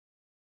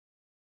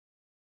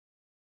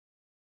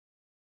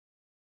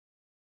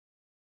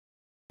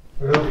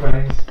Hello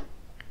friends,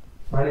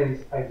 my name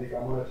is Isaac.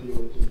 I'm a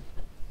theology.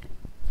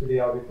 Today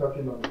I'll be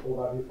talking on the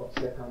overview of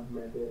Secant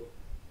Method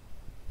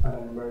and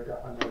a numerical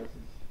analysis.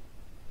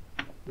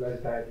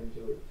 Let's dive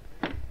into it.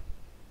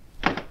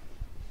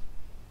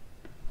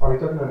 I'll be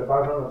talking on the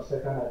background of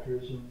secant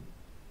iteration,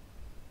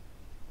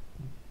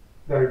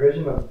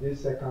 derivation of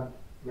this secant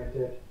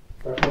method,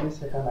 performing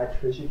secant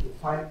iteration to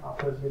find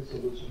approximate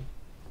solution,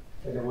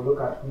 and then we'll look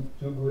at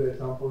two good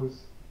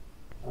examples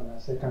on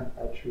a secant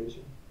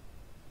iteration.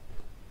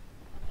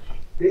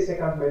 This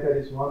secant method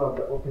is one of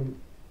the open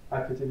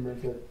iterative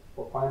methods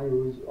for finding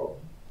rules of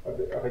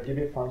a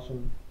given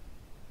function.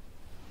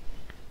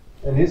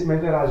 And this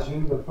method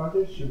assumes the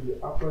function should be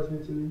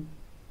approximately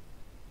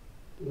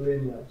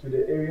linear to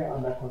the area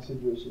under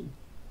consideration.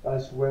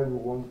 That's where we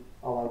want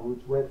our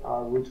root,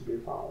 to be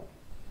found.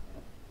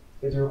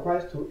 It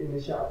requires two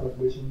initial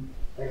approximations,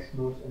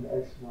 x0 and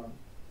x1,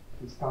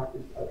 to start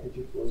its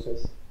iterative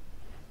process.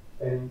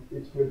 And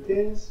it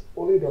retains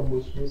only the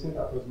most recent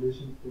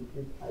approximation in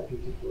its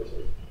iterative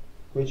process,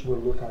 which we'll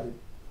look at it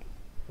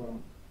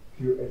from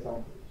few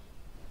examples.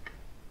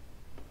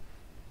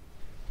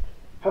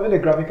 Having a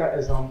graphical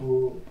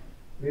example,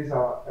 this is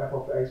our f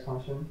of x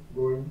function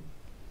going,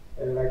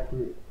 and as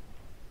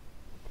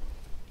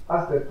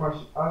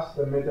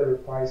the method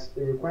requires,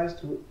 it requires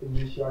two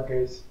initial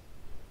guesses,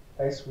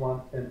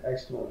 x1 and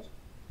x0.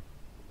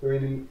 So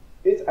in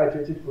its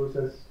iterative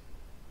process,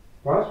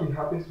 once we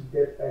happen to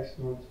get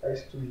x0,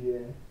 x2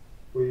 here,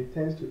 we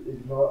tend to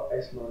ignore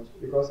x0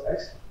 because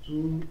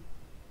x2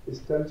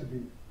 is tend to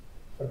be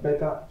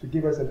to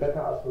give us a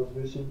better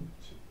approximation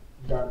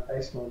than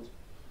x0.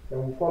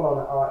 Then we follow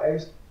on our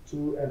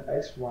x2 and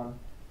x1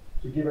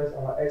 to give us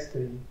our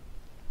x3.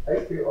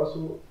 x3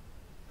 also,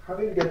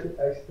 having gotten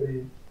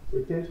x3,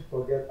 we tend to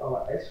forget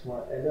our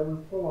x1, and then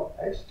we follow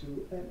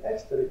x2 and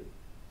x3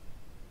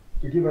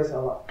 to give us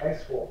our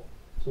x4.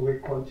 So we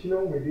continue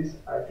with this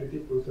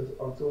iterative process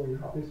until we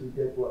happen to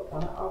get what?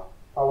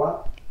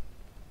 Our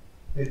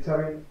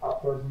determined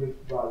approximate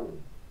value.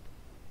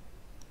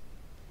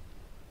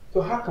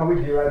 So how can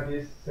we derive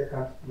this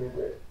secant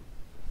method?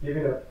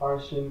 Given a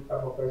function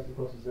f of x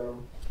equals to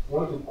 0, we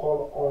want to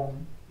call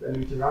on the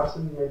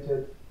Iterative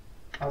method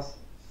as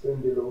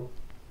seen below.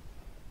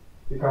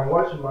 You can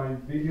watch my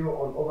video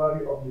on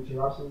overview of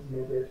Iterative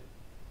method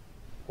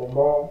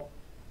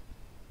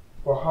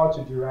for how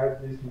to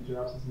derive this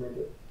Iterative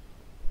method.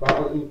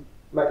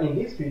 But in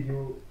this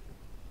video,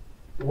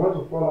 we want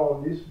to follow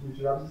on this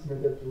Iterative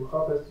method to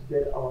help us to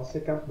get our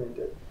secant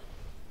method.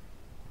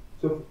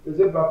 So is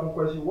it back from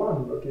question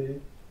 1? Okay.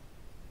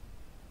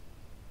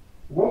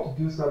 We want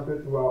to do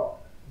something to our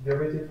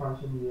derivative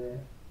function here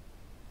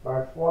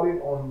by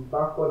following on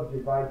backward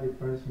divide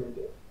difference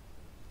method.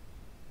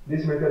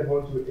 This method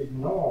wants to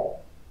ignore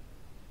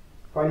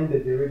finding the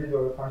derivative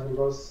of the function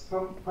because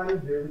finding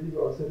the derivative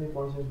of certain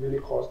functions really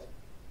cost.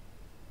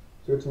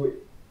 So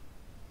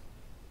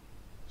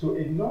to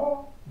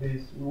ignore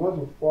this, we want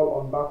to fall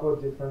on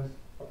backward difference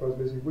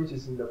approximation, which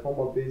is in the form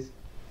of this.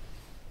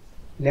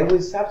 Then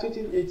we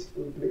substitute it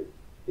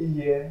in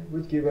here,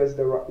 which give rise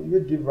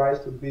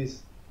to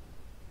this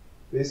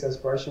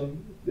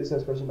expression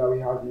that we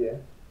have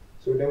here.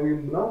 So then we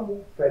now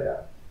move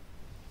further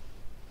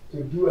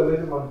to do a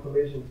little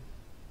manipulation,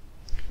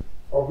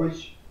 of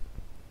which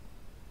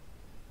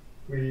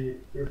we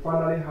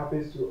finally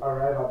happens to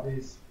arrive at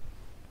this,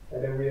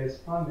 and then we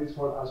expand this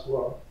one as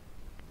well.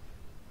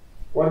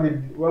 What we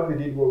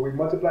did was we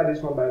multiply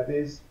this one by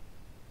this,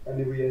 and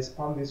then we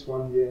expand this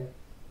one here,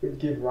 which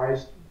give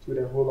rise to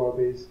the whole of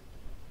this.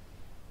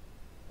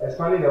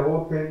 Expanding the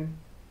whole thing,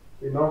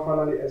 we now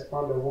finally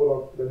expand the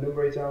whole of the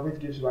numerator, which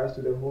gives rise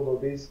to the whole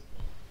of this.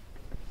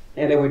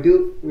 And then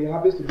we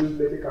happen to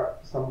do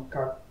some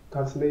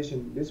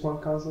cancellation. This one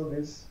cancel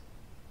this,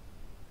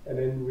 and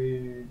then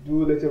we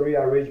do little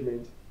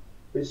rearrangement,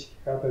 which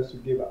helps us to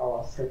give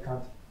our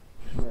secant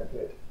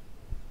method.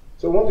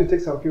 So I want to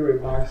take some few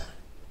remarks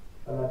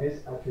on this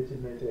iterative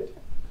method.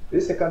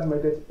 This secant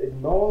method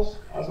ignores,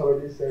 as I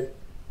already said,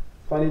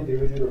 finding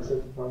derivative of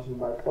certain function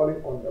by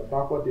falling on the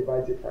backward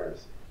divide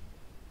difference.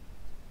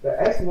 The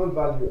x0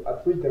 value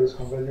at which there is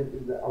conversion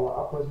is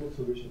our approximate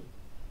solution.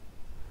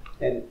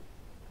 And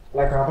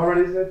like I've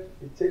already said,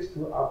 it takes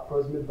two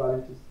approximate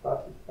values to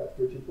start the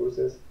iterative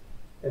process.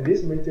 And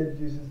this method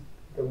uses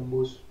the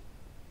most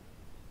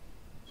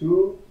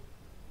two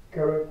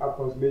current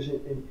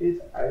approximation in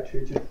its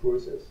iterative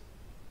process.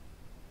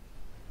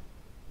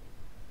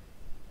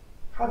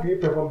 How do you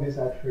perform this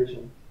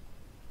iteration?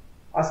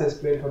 As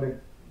explained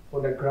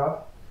for the graph,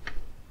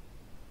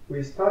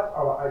 we start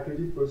our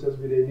iterative process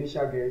with the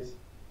initial guess.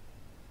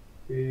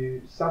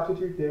 We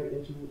substitute them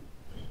into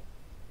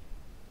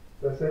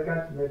the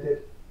secant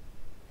method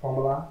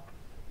formula,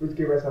 which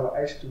gives us our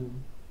x2.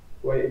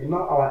 We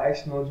ignore our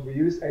x0, we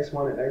use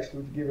x1 and x2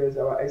 to give us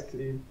our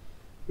x3.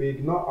 We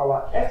ignore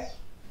our x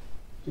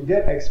to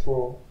get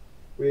x4.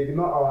 We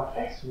ignore our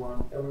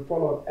x1 and we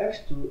follow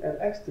x2 and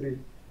x3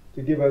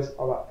 to give us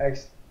our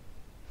x4.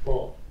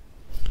 So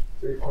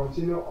we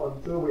continue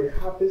until we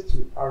happen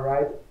to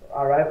arrive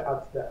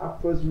at the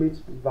approximate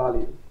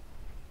value.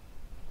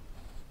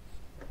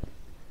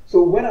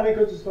 So when are we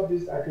going to solve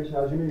this equation?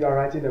 Assuming you are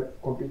writing a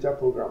computer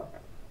program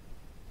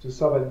to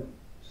solve a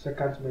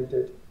secant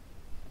method,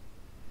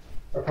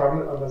 a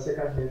problem on the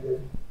secant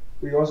method.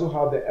 We also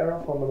have the error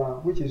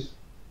formula, which is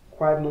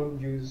quite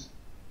non-used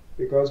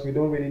because we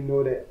don't really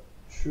know the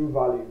true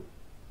value.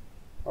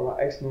 Our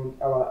x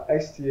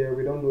here,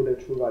 we don't know the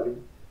true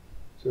value.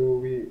 So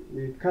we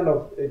kind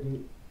of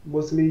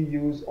mostly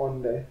use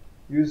on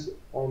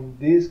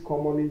this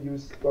commonly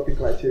used topic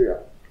criteria,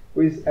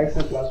 which is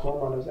xn plus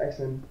 1 minus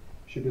xn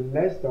should be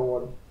less than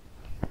 1.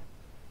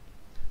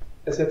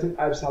 A certain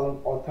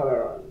epsilon or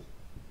tolerance.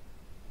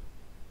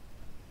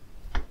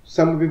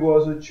 Some people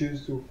also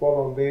choose to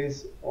fall on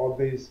this or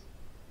this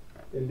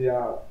in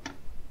their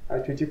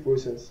iterative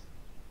process.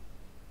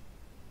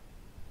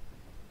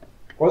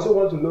 Also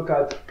want to look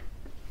at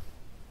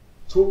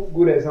two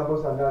good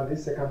examples under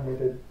this secant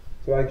method.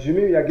 So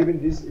assuming we are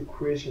given this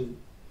equation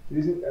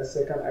using a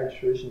second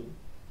iteration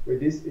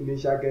with these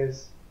initial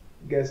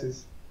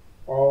guesses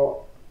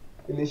or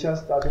initial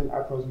starting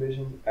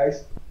approximation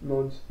x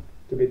naught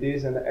to be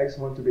this and the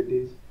x1 to be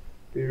this.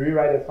 We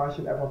rewrite the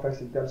function f of x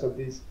in terms of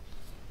this.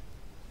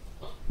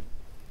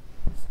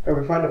 And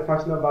we find the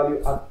functional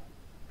value of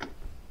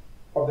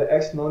the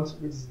x naught,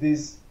 which is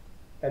this,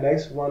 and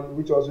x1,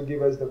 which also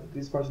gives us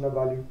this functional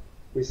value.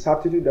 We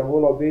substitute the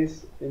whole of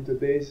this into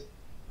this,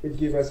 which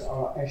gives us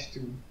our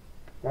x2.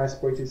 That's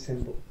pretty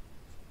simple.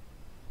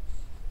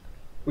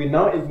 We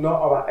now ignore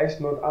our x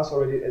naught as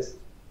already as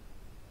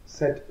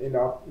set in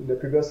the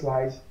previous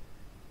slides.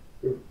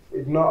 We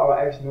ignore our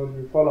x naught,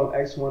 we fall on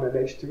x1 and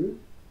x2.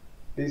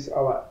 This is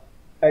our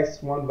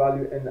x1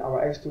 value and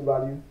our x2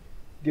 value.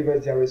 Give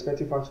us their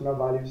respective functional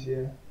values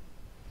here.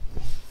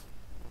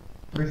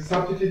 We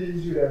substitute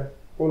into the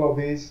whole of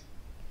this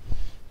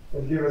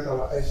and give us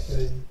our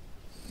x3.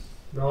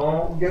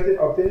 Now,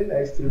 obtaining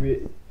x3,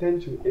 we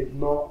tend to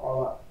ignore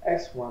our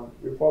x1.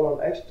 We fall on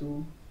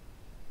x2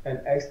 and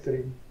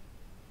x3,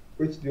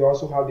 which they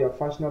also have their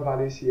functional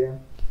values here,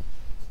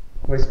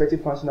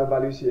 respective functional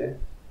values here.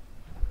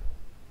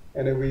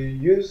 And then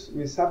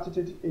we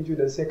substitute into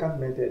the secant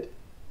method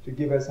to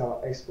give us our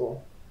x4.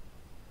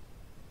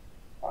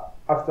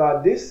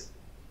 After this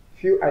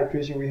few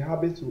iterations, we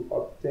are able to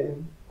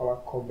obtain our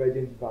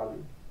convergence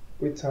value,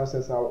 which tells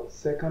us our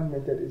secant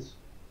method is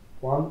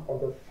one of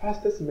the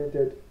fastest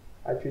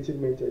iterative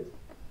methods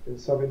in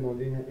solving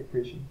nonlinear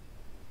equation.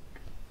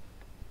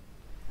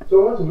 So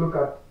I want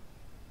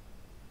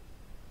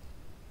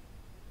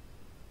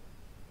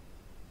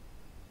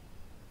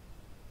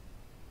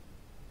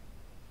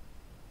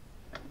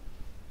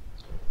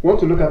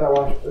to look at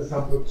our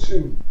example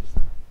 2.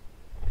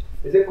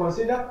 It says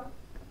consider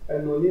a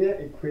nonlinear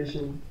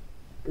equation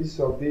which is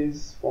of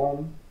this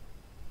form,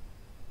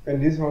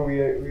 and this one we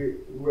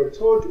were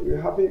told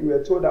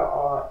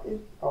that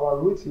our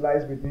root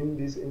lies within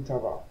this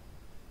interval.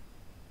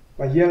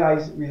 But here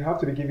we have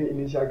to be given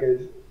initial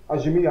guess.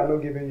 Assuming you are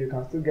not given, you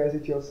can still guess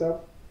it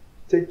yourself.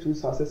 Take two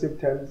successive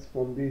terms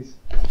from this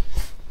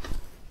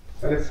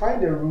and then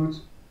find the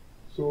root.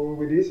 So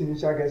with these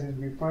initial guesses,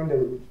 we find the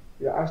root.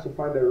 We are asked to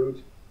find the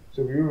root.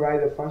 So we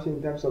rewrite the function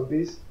in terms of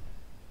this,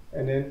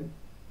 and then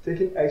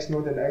taking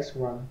x0 and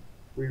x1,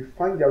 we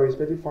find their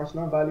respective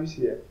functional values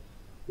here.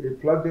 We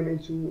plug them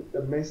into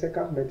the main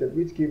secant method,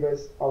 which gives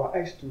us our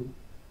x2.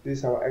 This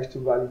is our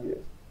x2 value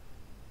here.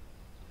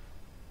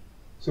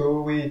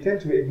 So we tend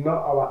to ignore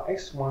our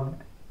x1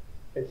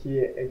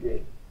 here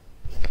again,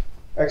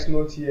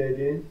 x0 here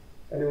again,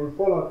 and then we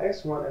fall on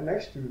x1 and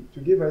x2 to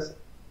give us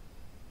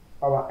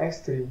our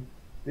x3.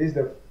 This is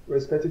the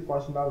respective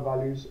functional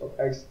values of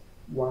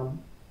x1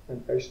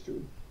 and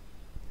x2.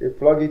 We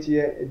plug it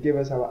here, it gives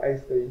us our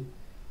x3.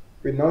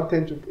 We now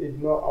tend to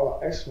ignore our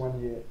x1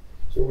 here.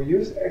 So we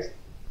use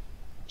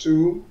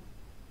x2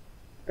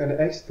 and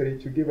x3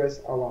 to give us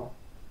our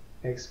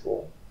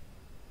x4.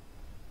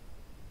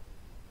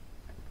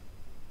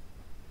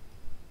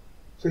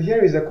 So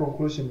here is the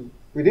conclusion.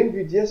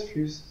 Within just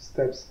few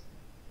steps,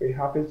 we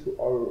happen to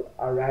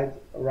arrive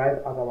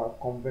at our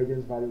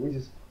convergence value, which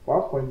is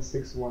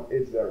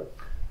 1.6180.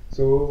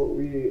 So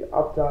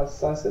after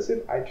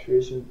successive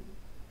iteration,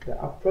 the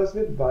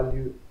approximate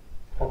value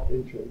of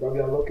interest that we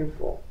are looking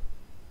for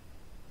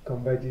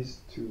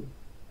converges to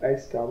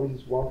x star, which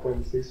is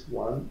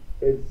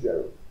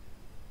 1.6180.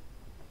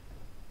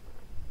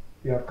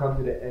 We have come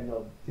to the end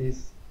of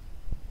this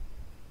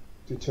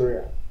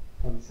tutorial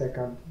on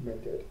secant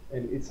method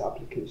and its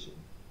application.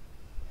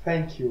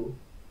 Thank you.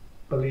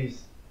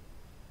 Please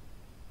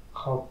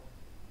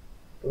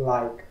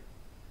like,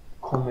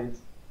 comment,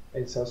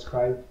 and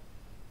subscribe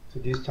to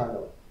this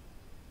channel.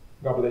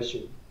 God bless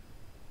you.